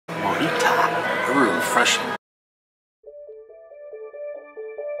refreshing.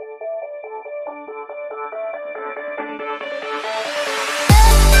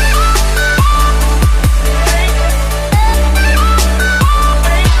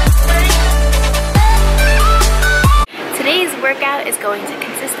 Today's workout is going to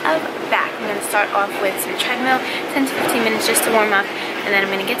consist of back. I'm going to start off with some treadmill, 10 to 15 minutes just to warm up, and then I'm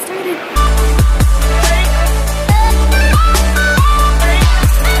going to get started.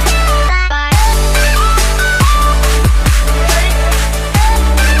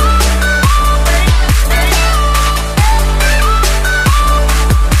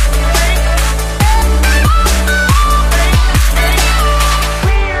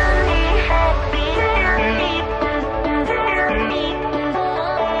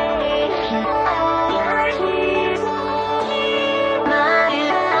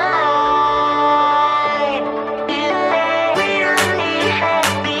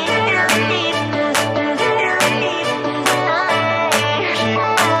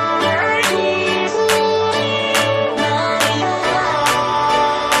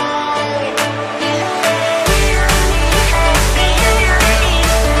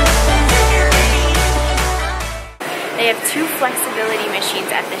 They have 2 flexibility machines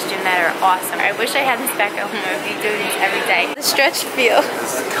at this gym that are awesome. I wish I had this back at home. I would be doing this every day. The stretch feel.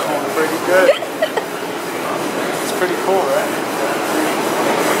 This is going pretty good. It's pretty cool, right?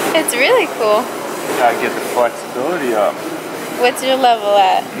 It's really cool. Gotta get the flexibility up. What's your level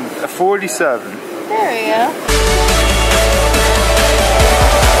at? 47. There we go.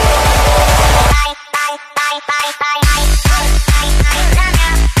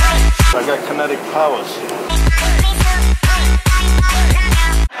 I got kinetic powers.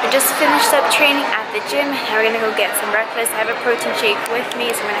 We just finished up training at the gym. Now we're gonna go get some breakfast. I have a protein shake with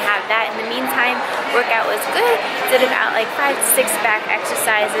me, so I'm gonna have that. In the meantime, workout was good. Did about like 5 to 6 back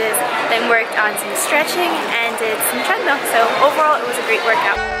exercises, then worked on some stretching and did some treadmill. So overall, it was a great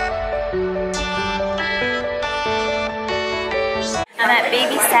workout. I'm at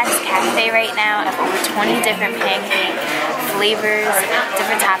Baby Sacks Cafe right now. I have over 20 different pancake flavors,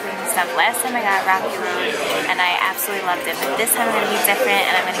 different toppings and stuff. Last time I got Rocky Road and I absolutely loved it, but this time I'm going to be different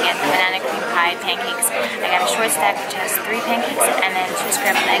and I'm going to get the banana cream pie pancakes. I got a short stack which has 3 pancakes and then 2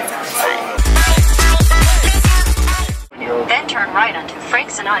 scrambled eggs on the side. Then turn right onto Frank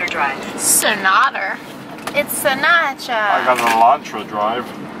Sinatra Drive. Sinatra? It's Sinatra. I got an Elantra drive.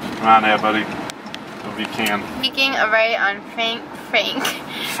 Come on there, buddy. If you can. Making a right on Frank.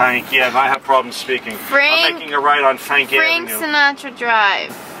 Yeah, I have problems speaking. I'm making a right on Frank Avenue. Sinatra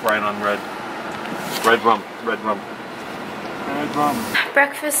Drive. Right on red. Red rum. Red rum. Red rum.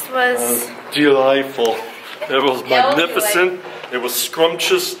 Breakfast was delightful. It was magnificent. It was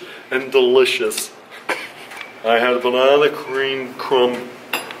scrumptious and delicious. I had banana cream crumb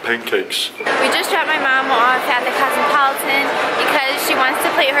pancakes. We just dropped my mom off at the Cosmopolitan because she wants to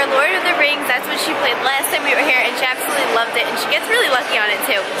play her Lord of the Rings. That's what she played last time we were here and she absolutely loved it and she gets really lucky on it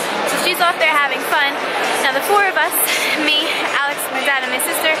too. So she's off there having fun. Now the 4 of us, me, Alex, my dad, and my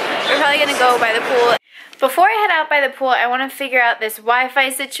sister, we're probably gonna go by the pool. Before I head out by the pool, I want to figure out this Wi-Fi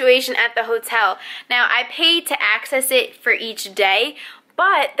situation at the hotel. Now I paid to access it for each day,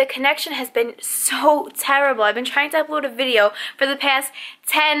 but the connection has been so terrible. I've been trying to upload a video for the past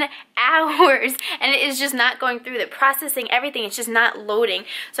 10 hours and it is just not going through. The processing, everything, it's just not loading.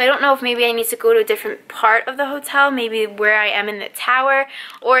 So I don't know if maybe I need to go to a different part of the hotel, maybe where I am in the tower,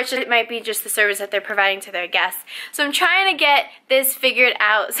 or it might be just the service that they're providing to their guests. So I'm trying to get this figured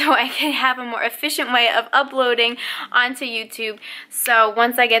out so I can have a more efficient way of uploading onto YouTube. So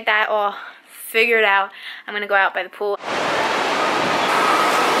once I get that all figured out, I'm gonna go out by the pool.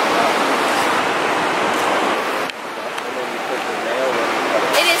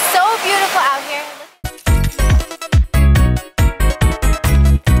 It is so beautiful out here.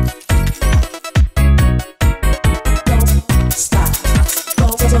 Don't stop.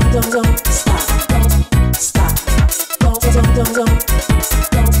 Don't stop. Don't stop. Don't stop. Don't stop. Don't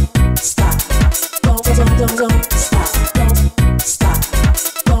stop.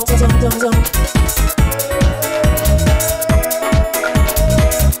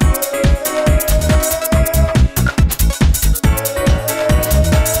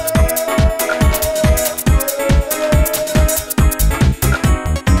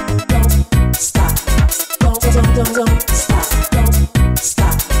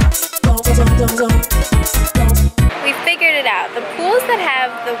 We figured it out. The pools that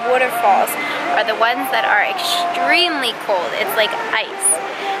have the waterfalls are the ones that are extremely cold. It's like ice.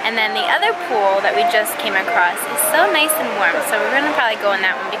 And then the other pool that we just came across is so nice and warm. So we're gonna probably go in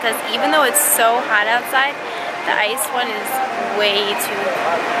that one because even though it's so hot outside, the ice one is way too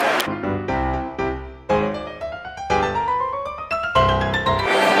cold.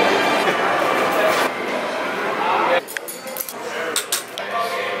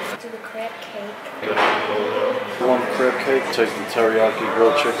 teriyaki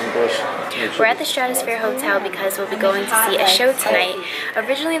grilled chicken breast. We're at the Stratosphere Hotel because we'll be going to see a show tonight.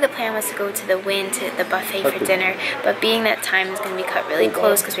 Originally the plan was to go to the Wynn, to the buffet for dinner, but being that time is going to be cut really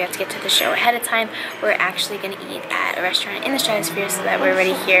close because we have to get to the show ahead of time, we're actually going to eat at a restaurant in the Stratosphere so that we're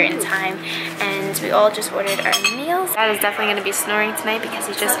already here in time. And we all just ordered our meals. Dad is definitely going to be snoring tonight because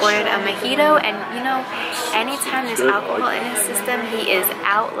he just ordered a mojito, and you know, anytime there's alcohol in his system, he is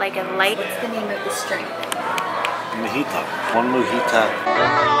out like a light. What's the name of this drink? Mojito. One mojito.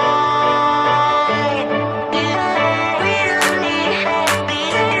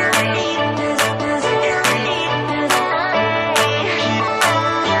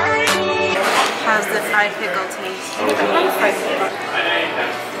 How's the fried pickle taste? I love fried pickle.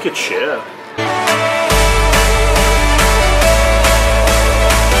 You could share.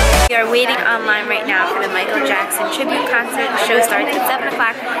 We are waiting online right now for the Michael Jackson tribute concert. The show starts at 7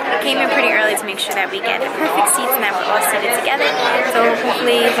 o'clock. We came in pretty early to make sure that we get the perfect seats and that we're all seated together. So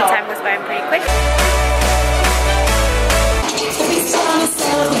hopefully the time goes by pretty quick.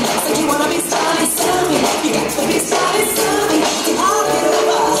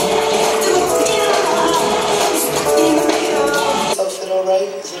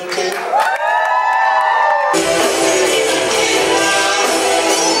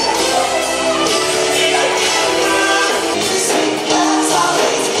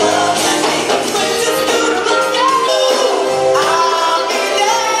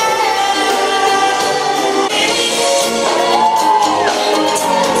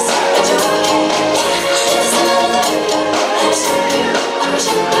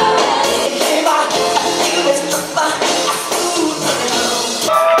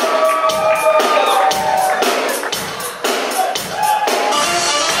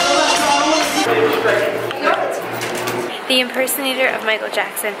 The impersonator of Michael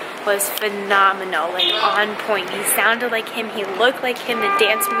Jackson was phenomenal, like on point. He sounded like him, he looked like him, the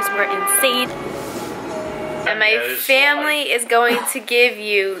dance moves were insane. And my family is going to give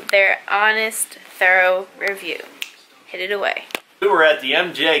you their honest, thorough review. Hit it away. We were at the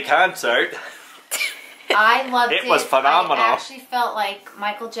MJ concert. I loved it. It was phenomenal. I actually felt like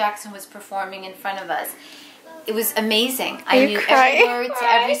Michael Jackson was performing in front of us. It was amazing. I knew every word to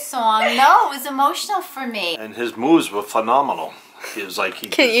every song. No, it was emotional for me. And his moves were phenomenal. It was like he.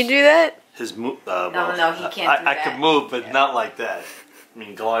 Can you do that? His move. No, he can't do I that. could move, but not like that. I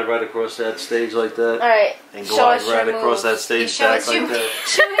mean, glide right across that stage like that. All right. And glide right across that stage back like that.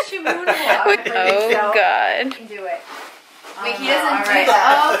 Show us your moonwalk. Oh God. You can do it. Wait, he doesn't do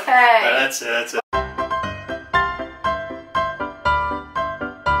that. Okay. That's it. That's it.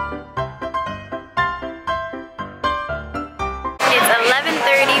 It's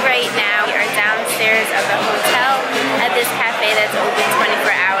 11:30 right now. We are downstairs of the hotel at this cafe that's open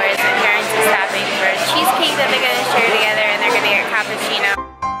 24 hours. My parents are stopping for a cheesecake that they're going to share together, and they're going to get a cappuccino.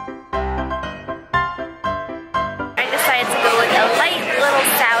 I decided to go with a light little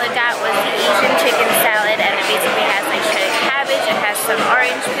salad. That was the Asian chicken salad, and it basically has like shredded cabbage. It has some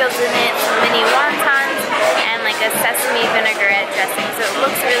orange peels in it, some mini wontons, and like a sesame vinaigrette dressing. So it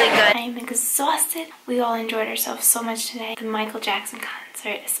looks really good. I'm exhausted. We all enjoyed ourselves so much today. The Michael Jackson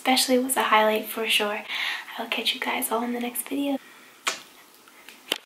concert especially was a highlight for sure. I'll catch you guys all in the next video.